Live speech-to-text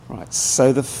Right,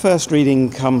 so the first reading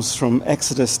comes from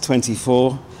Exodus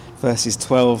 24, verses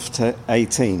 12 to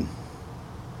 18.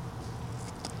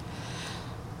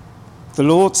 The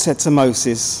Lord said to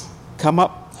Moses, "Come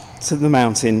up to the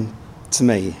mountain to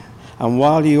me, and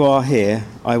while you are here,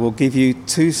 I will give you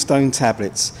 2 stone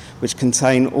tablets which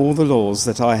contain all the laws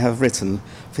that I have written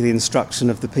for the instruction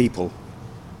of the people."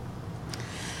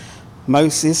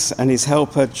 Moses and his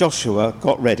helper Joshua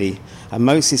got ready, and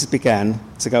Moses began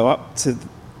to go up to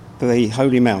the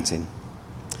holy mountain.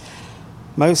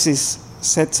 Moses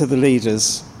said to the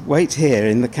leaders, "Wait here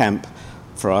in the camp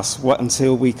for us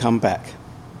until we come back.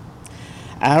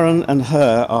 Aaron and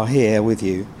Hur are here with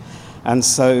you, and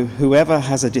so whoever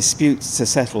has a dispute to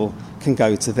settle can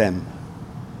go to them."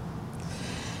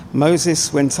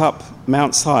 Moses went up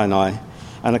Mount Sinai,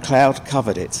 and a cloud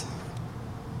covered it.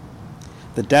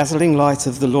 The dazzling light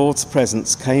of the Lord's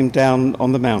presence came down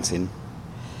on the mountain.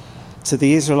 To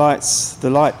the Israelites, the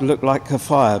light looked like a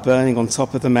fire burning on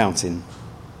top of the mountain.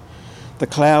 The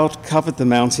cloud covered the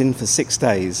mountain for 6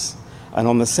 days, and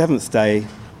on the 7th day,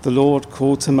 the Lord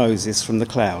called to Moses from the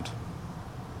cloud.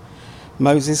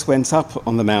 Moses went up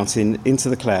on the mountain into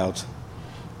the cloud.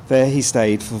 There he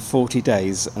stayed for 40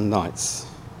 days and nights.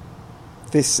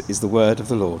 This is the word of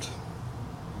the Lord.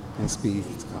 Thanks be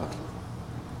to God.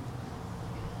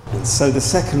 And so the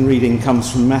second reading comes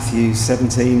from Matthew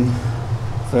 17,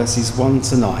 verses 1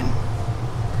 to 9.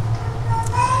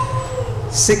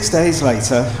 6 days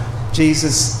later,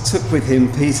 Jesus took with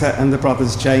him Peter and the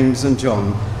brothers James and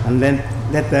John and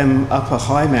led them up a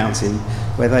high mountain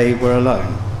where they were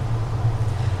alone.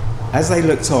 As they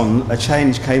looked on, a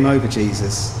change came over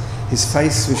Jesus. His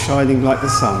face was shining like the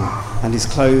sun, and his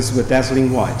clothes were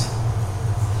dazzling white.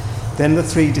 Then the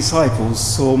 3 disciples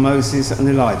saw Moses and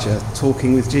Elijah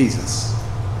talking with Jesus.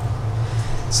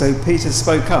 So Peter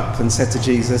spoke up and said to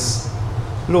Jesus,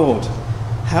 "Lord,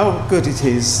 how good it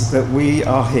is that we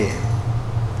are here.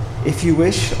 If you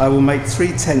wish, I will make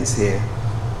 3 tents here,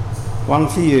 one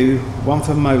for you, one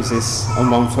for Moses,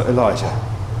 and one for Elijah."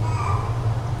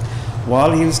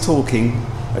 While he was talking,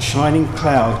 a shining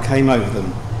cloud came over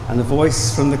them, and a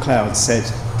voice from the cloud said,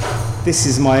 "This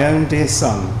is my own dear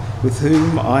son, with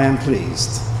whom I am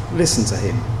pleased. Listen to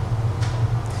him."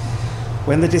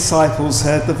 When the disciples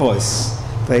heard the voice,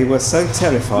 they were so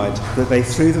terrified that they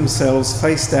threw themselves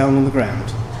face down on the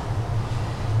ground.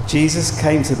 Jesus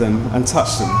came to them and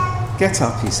touched them. "Get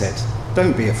up," he said.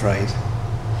 "Don't be afraid."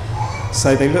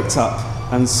 So they looked up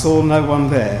and saw no one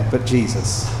there but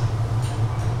Jesus.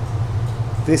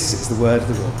 This is the word of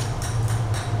the Lord.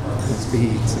 Thanks be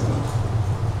to God.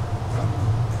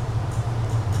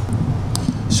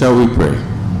 Shall we pray?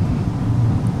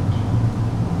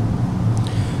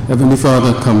 Heavenly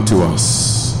Father, come to us.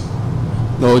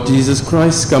 Lord Jesus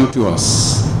Christ, come to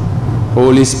us.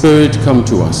 Holy Spirit, come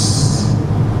to us.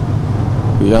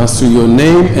 We ask through your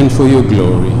name and for your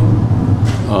glory.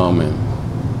 Amen.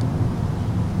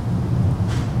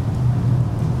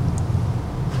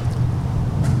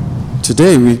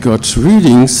 Today we got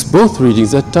readings, both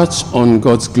readings that touch on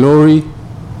God's glory.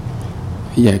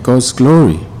 God's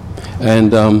glory.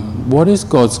 And what is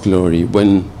God's glory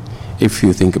if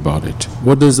you think about it?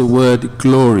 What does the word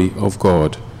glory of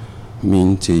God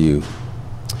mean to you?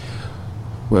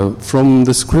 Well, from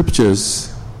the scriptures,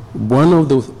 one of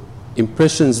the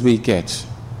impressions we get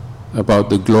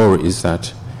about the glory is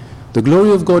that the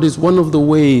glory of God is one of the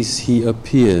ways he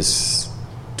appears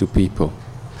to people.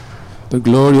 The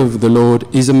glory of the Lord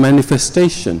is a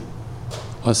manifestation,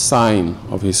 a sign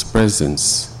of his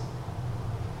presence.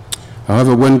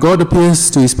 However, when God appears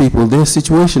to his people, their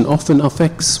situation often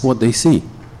affects what they see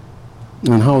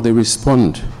and how they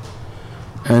respond.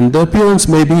 And the appearance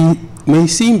may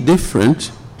seem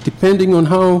different depending on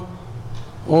how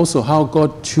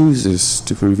God chooses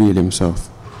to reveal himself.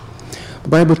 The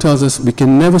Bible tells us we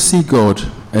can never see God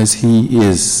as he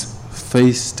is,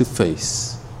 face to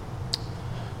face.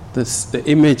 The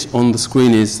image on the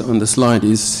screen on the slide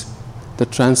is the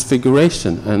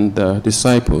transfiguration and the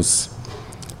disciples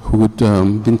who had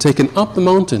been taken up the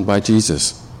mountain by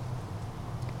Jesus.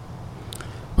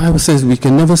 The Bible says we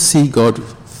can never see God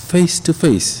face to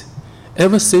face.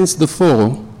 Ever since the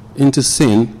fall into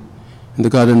sin in the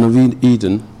Garden of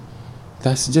Eden,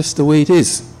 that's just the way it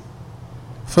is.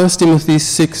 1 Timothy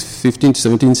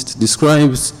 6:15-17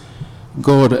 describes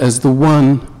God as the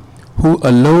one who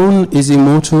alone is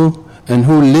immortal and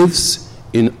who lives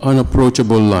in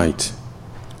unapproachable light,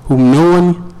 whom no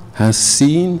one has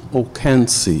seen or can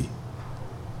see.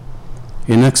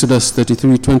 In Exodus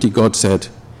 33:20, God said,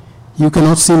 "You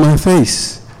cannot see my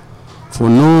face, for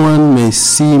no one may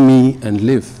see me and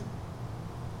live."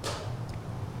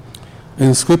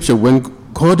 In Scripture, when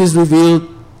God is revealed,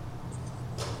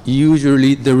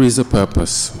 usually there is a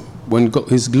purpose. When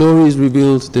His glory is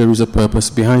revealed, there is a purpose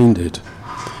behind it.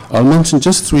 I'll mention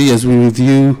just 3 as we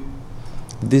review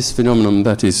this phenomenon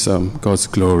that is God's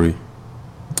glory.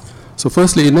 So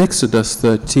firstly, in Exodus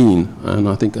 13, and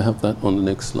I think I have that on the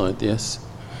next slide, yes.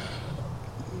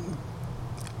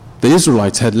 The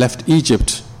Israelites had left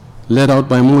Egypt, led out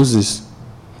by Moses.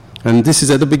 And this is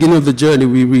at the beginning of the journey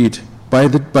we read, By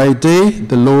day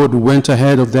the Lord went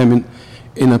ahead of them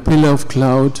in a pillar of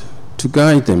cloud to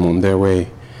guide them on their way,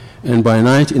 and by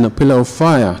night in a pillar of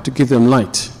fire to give them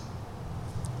light,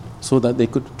 so that they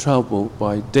could travel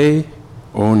by day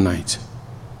or night.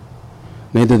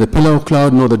 Neither the pillar of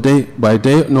cloud nor by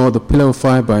day nor the pillar of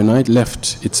fire by night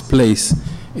left its place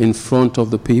in front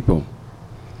of the people.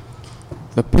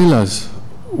 The pillars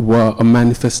were a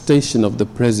manifestation of the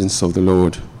presence of the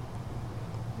Lord.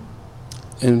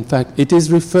 In fact, it is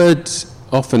referred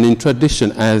often in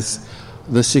tradition as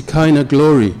the Shekinah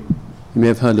glory. You may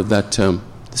have heard of that term,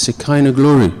 the Shekinah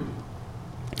glory.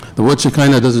 The word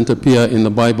Shekinah doesn't appear in the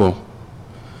Bible.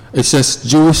 It's just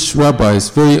Jewish rabbis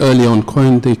very early on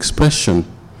coined the expression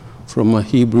from a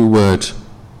Hebrew word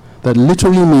that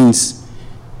literally means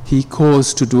He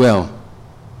caused to dwell.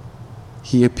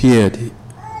 He appeared.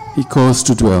 He caused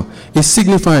to dwell. It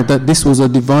signified that this was a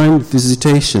divine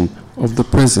visitation of the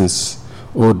presence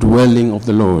or dwelling of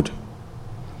the Lord.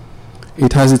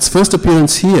 It has its first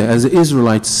appearance here as the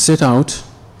Israelites set out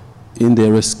in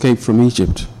their escape from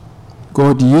Egypt.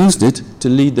 God used it to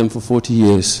lead them for 40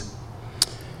 years.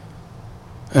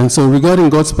 And so regarding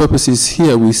God's purposes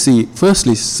here, we see,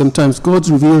 firstly, sometimes God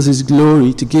reveals His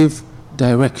glory to give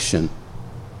direction.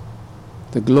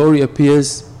 The glory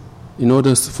appears in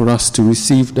order for us to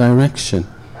receive direction.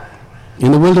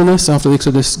 In the wilderness, after the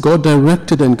Exodus, God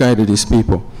directed and guided His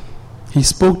people. He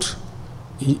spoke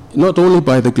not only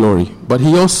by the glory, but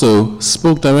He also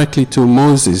spoke directly to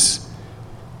Moses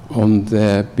on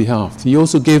their behalf. He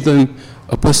also gave them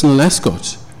a personal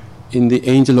escort in the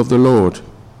angel of the Lord.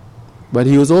 But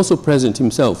He was also present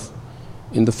Himself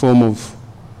in the form of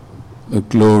a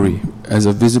glory as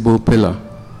a visible pillar.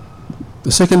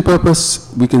 The second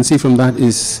purpose we can see from that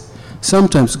is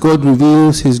sometimes God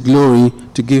reveals His glory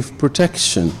to give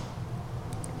protection.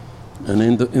 And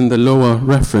in the lower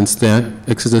reference there,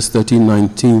 Exodus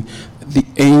 13:19, the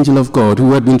angel of God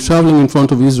who had been traveling in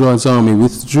front of Israel's army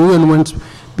withdrew and went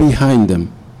behind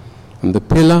them. And the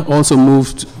pillar also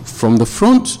moved from the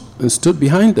front and stood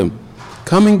behind them,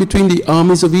 coming between the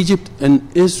armies of Egypt and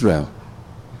Israel.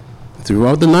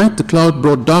 Throughout the night, the cloud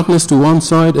brought darkness to one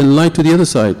side and light to the other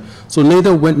side, so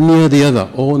neither went near the other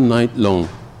all night long.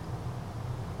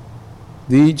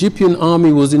 The Egyptian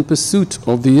army was in pursuit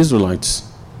of the Israelites,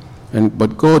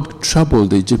 but God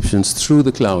troubled the Egyptians through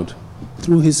the cloud,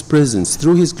 through His presence,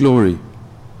 through His glory.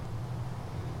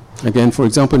 Again, for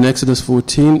example, in Exodus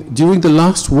 14, during the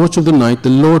last watch of the night, the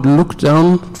Lord looked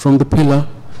down from the pillar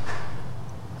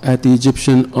at the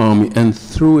Egyptian army and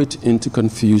threw it into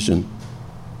confusion.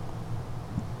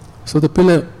 So the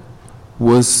pillar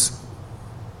was,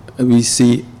 we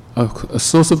see, a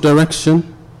source of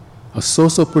direction, a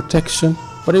source of protection,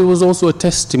 but it was also a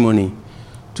testimony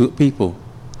to people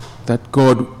that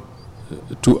God,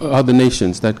 to other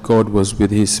nations, that God was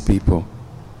with His people.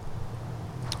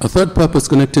 A third purpose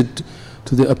connected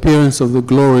to the appearance of the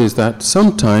glory is that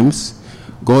sometimes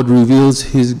God reveals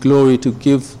His glory to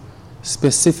give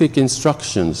specific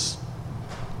instructions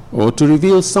or to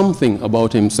reveal something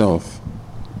about Himself.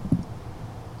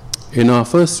 In our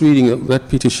first reading that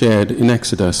Peter shared in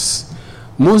Exodus,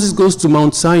 Moses goes to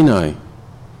Mount Sinai,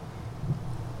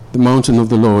 the mountain of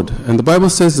the Lord, and the Bible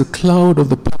says the cloud of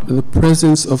the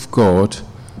presence of God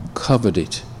covered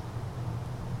it.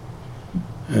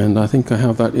 And I think I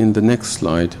have that in the next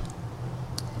slide.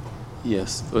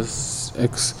 Yes, verse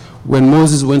X. When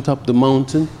Moses went up the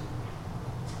mountain,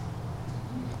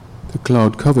 the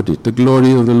cloud covered it. The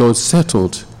glory of the Lord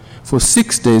settled. For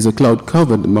 6 days a cloud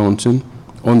covered the mountain.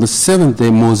 On the 7th day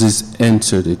Moses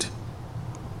entered it.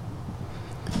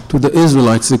 To the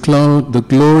Israelites, the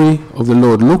glory of the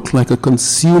Lord looked like a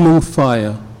consuming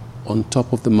fire on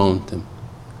top of the mountain.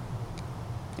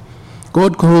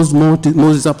 God calls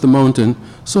Moses up the mountain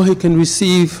so he can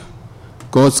receive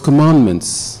God's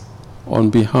commandments on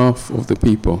behalf of the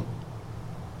people.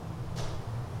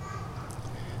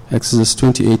 Exodus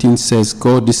 20:18 says,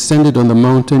 God descended on the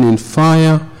mountain in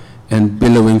fire and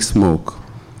billowing smoke.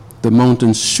 The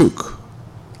mountain shook,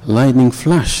 lightning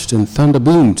flashed, and thunder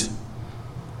boomed.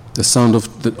 The sound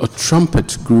of a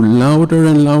trumpet grew louder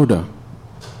and louder,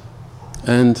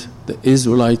 and the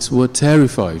Israelites were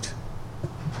terrified.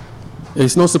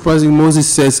 It's not surprising Moses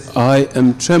says, I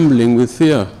am trembling with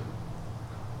fear.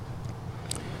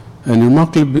 And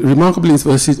remarkably,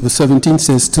 verse 17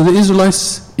 says, to the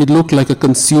Israelites, it looked like a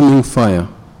consuming fire.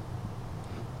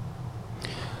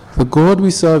 The God we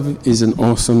serve is an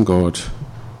awesome God.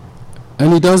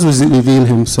 And he does reveal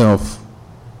himself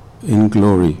in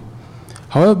glory.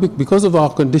 However, because of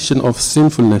our condition of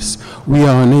sinfulness, we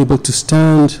are unable to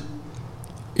stand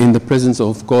in the presence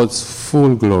of God's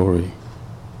full glory.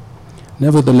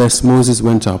 Nevertheless, Moses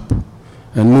went up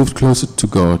and moved closer to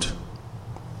God.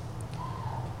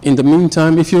 In the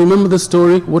meantime, if you remember the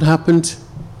story, what happened?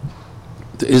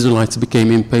 The Israelites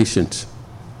became impatient.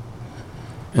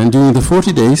 And during the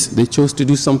 40 days, they chose to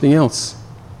do something else.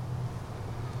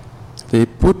 They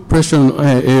put pressure on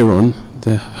Aaron,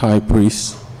 the high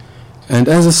priest, and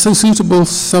as a suitable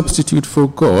substitute for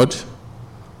God,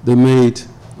 they made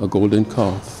a golden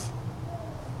calf.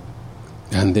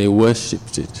 And they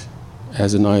worshipped it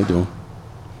as an idol.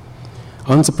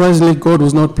 Unsurprisingly, God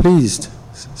was not pleased,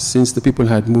 since the people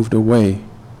had moved away.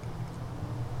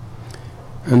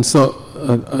 And so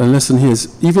a lesson here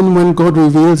is, even when God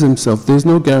reveals himself, there's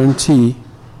no guarantee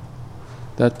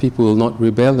that people will not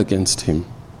rebel against him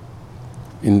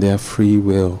in their free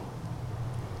will.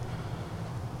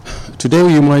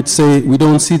 Today you might say we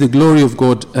don't see the glory of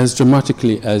God as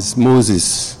dramatically as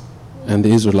Moses and the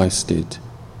Israelites did.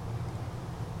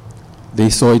 They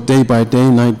saw it day by day,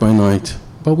 night by night.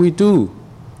 But we do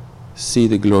see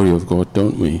the glory of God,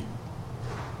 don't we?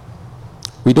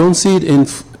 We don't see it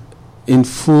in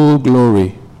full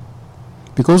glory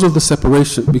because of the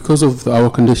separation, because of our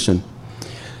condition.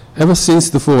 Ever since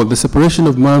the fall, the separation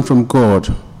of man from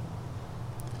God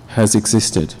has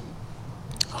existed.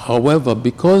 However,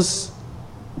 because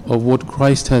of what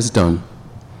Christ has done,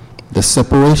 the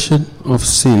separation of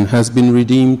sin has been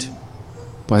redeemed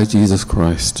by Jesus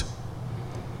Christ.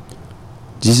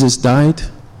 Jesus died,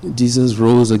 Jesus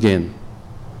rose again,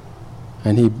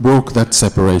 and he broke that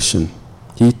separation.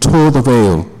 He tore the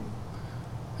veil,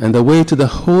 and the way to the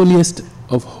holiest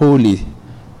of holy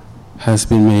has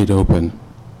been made open.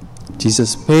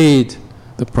 Jesus paid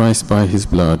the price by his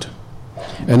blood.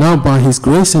 And now by his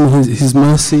grace and his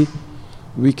mercy,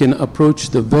 we can approach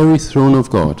the very throne of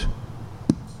God.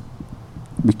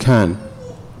 We can,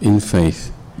 in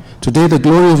faith. Today the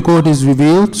glory of God is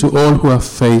revealed to all who have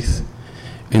faith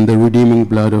in the redeeming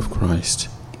blood of Christ.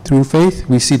 Through faith,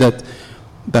 we see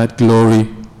that glory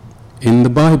in the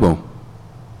Bible,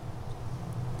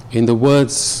 in the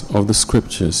words of the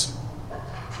Scriptures,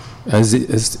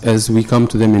 as we come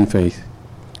to them in faith.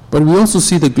 But we also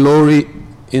see the glory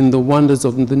in the wonders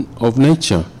of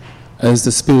nature, as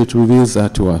the Spirit reveals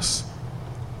that to us.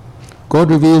 God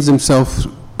reveals himself,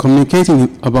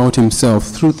 communicating about himself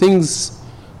through things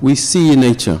we see in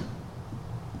nature.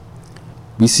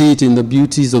 We see it in the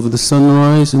beauties of the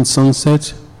sunrise and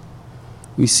sunset.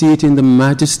 We see it in the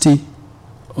majesty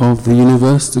of the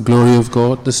universe, the glory of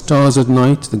God. The stars at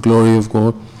night, the glory of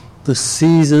God. The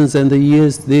seasons and the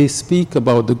years, they speak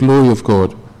about the glory of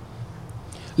God.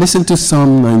 Listen to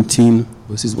Psalm 19,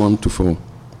 verses 1 to 4.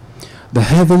 The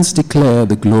heavens declare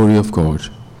the glory of God.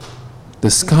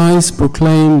 The skies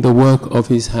proclaim the work of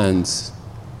his hands.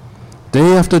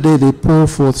 Day after day they pour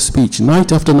forth speech.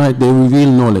 Night after night they reveal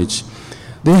knowledge.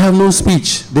 They have no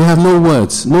speech, they have no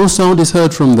words, no sound is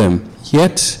heard from them.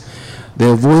 Yet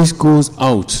their voice goes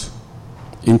out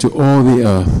into all the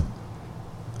earth.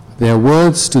 Their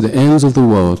words to the ends of the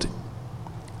world.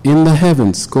 In the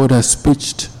heavens God has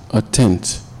pitched a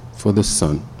tent for the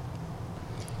sun.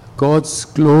 God's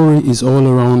glory is all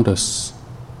around us.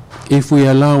 If we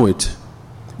allow it,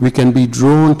 we can be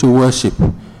drawn to worship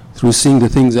through seeing the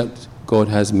things that God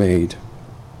has made.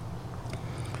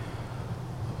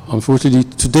 Unfortunately,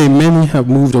 today many have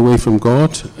moved away from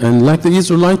God, and like the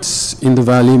Israelites in the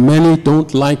valley, many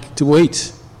don't like to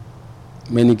wait.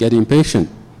 Many get impatient.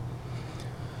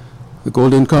 The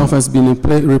golden calf has been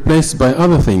replaced by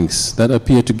other things that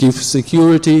appear to give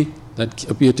security, that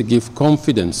appear to give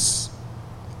confidence.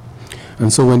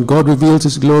 And so when God reveals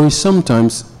his glory,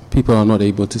 sometimes people are not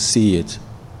able to see it.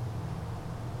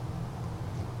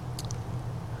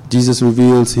 Jesus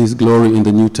reveals his glory in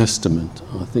the New Testament.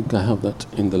 I think I have that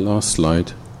in the last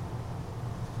slide.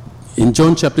 In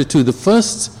John chapter 2, the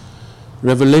first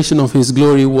revelation of his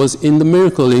glory was in the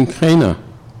miracle in Cana.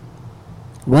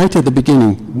 Right at the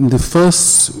beginning, at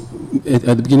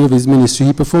the beginning of his ministry,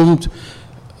 he performed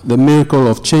the miracle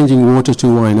of changing water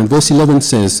to wine. And verse 11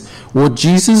 says, what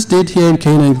Jesus did here in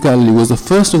Cana in Galilee was the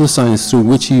first of the signs through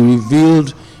which he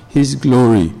revealed his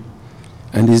glory,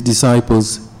 and his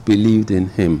disciples believed in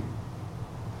him.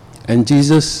 And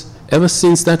Jesus, ever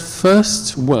since that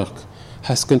first work,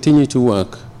 has continued to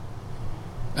work.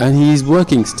 And he is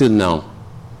working still now.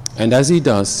 And as he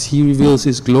does, he reveals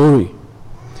his glory.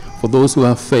 For those who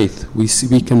have faith, we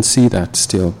can see that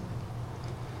still.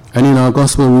 And in our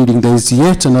gospel reading, there is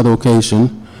yet another occasion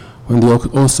when the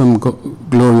awesome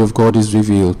glory of God is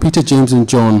revealed. Peter, James, and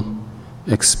John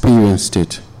experienced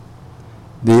it.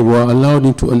 They were allowed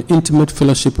into an intimate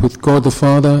fellowship with God the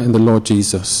Father and the Lord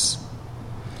Jesus,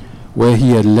 where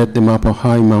he had led them up a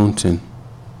high mountain.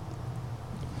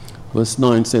 Verse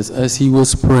 9 says, as he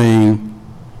was praying,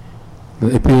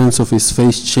 the appearance of his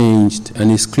face changed, and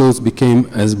his clothes became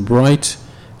as bright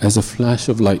as a flash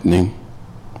of lightning.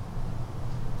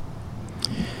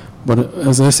 But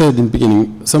as I said in the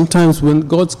beginning, sometimes when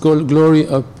God's glory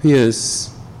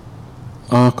appears,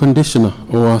 our condition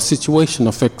or our situation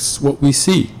affects what we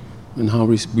see and how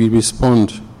we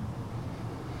respond.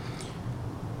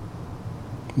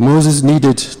 Moses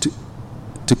needed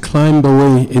to climb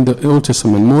away in the Old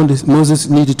Testament. Moses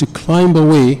needed to climb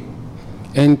away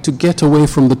and to get away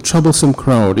from the troublesome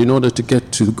crowd in order to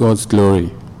get to God's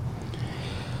glory.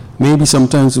 Maybe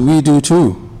sometimes we do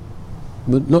too,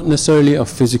 but not necessarily a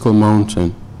physical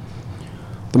mountain.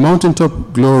 The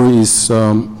mountaintop glory is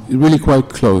really quite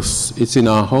close. It's in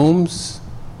our homes,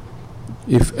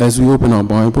 as we open our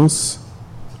Bibles.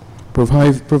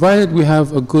 Provided we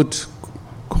have a good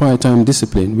quiet time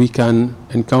discipline, we can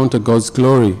encounter God's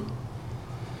glory.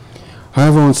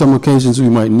 However, on some occasions we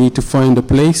might need to find a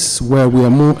place where we are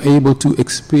more able to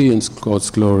experience God's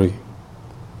glory.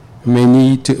 We may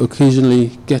need to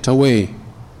occasionally get away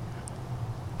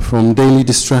from daily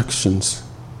distractions,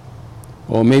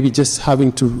 or maybe just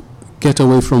having to get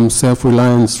away from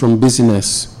self-reliance, from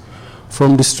busyness,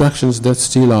 from distractions that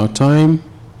steal our time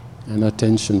and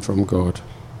attention from God.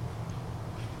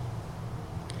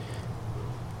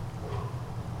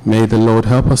 May the Lord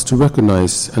help us to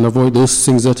recognize and avoid those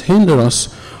things that hinder us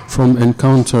from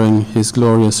encountering His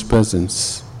glorious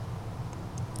presence.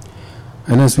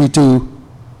 And as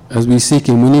we seek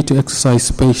Him, we need to exercise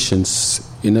patience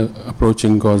in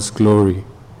approaching God's glory.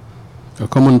 A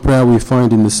common prayer we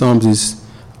find in the Psalms is,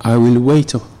 I will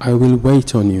wait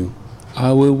on you.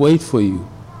 I will wait for you.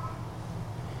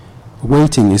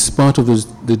 Waiting is part of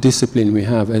the discipline we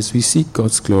have as we seek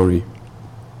God's glory.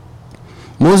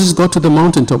 Moses got to the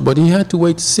mountaintop, but he had to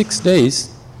wait 6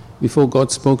 days before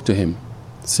God spoke to him.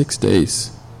 6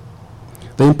 days.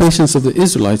 The impatience of the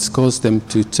Israelites caused them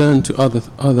to turn to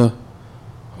other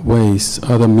ways,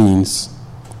 other means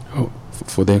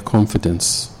for their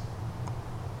confidence.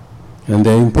 And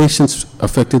their impatience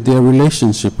affected their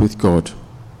relationship with God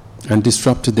and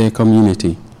disrupted their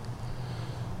community.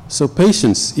 So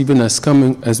patience, even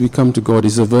as we come to God,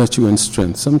 is a virtue and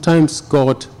strength. Sometimes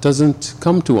God doesn't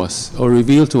come to us or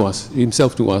reveal to us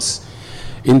Himself to us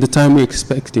in the time we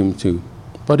expect Him to.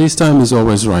 But His time is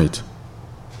always right.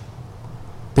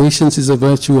 Patience is a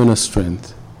virtue and a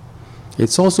strength.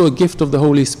 It's also a gift of the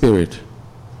Holy Spirit.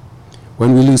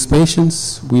 When we lose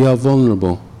patience, we are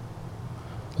vulnerable.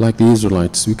 Like the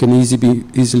Israelites, we can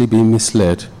easily be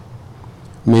misled.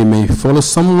 We may follow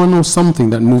someone or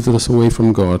something that moves us away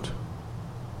from God.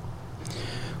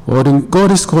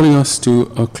 God is calling us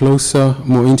to a closer,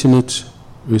 more intimate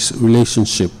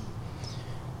relationship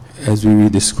as we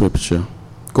read the Scripture.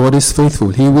 God is faithful.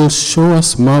 He will show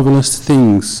us marvelous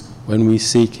things when we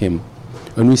seek Him,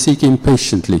 when we seek Him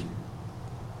patiently.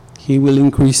 He will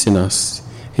increase in us.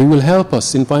 He will help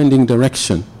us in finding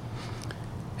direction.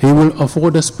 He will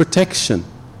afford us protection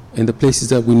in the places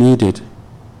that we need it.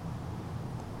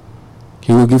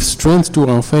 He will give strength to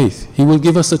our faith. He will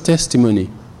give us a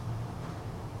testimony.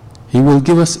 He will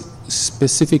give us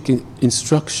specific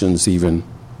instructions even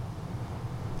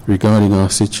regarding our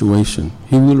situation.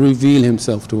 He will reveal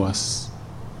Himself to us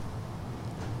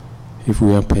if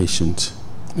we are patient.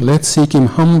 Let's seek Him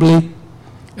humbly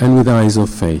and with eyes of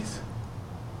faith.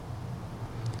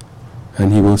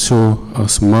 And He will show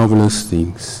us marvelous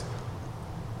things.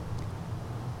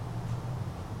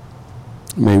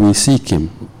 May we seek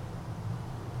Him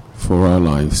for our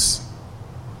lives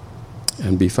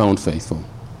and be found faithful.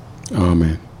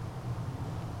 Amen.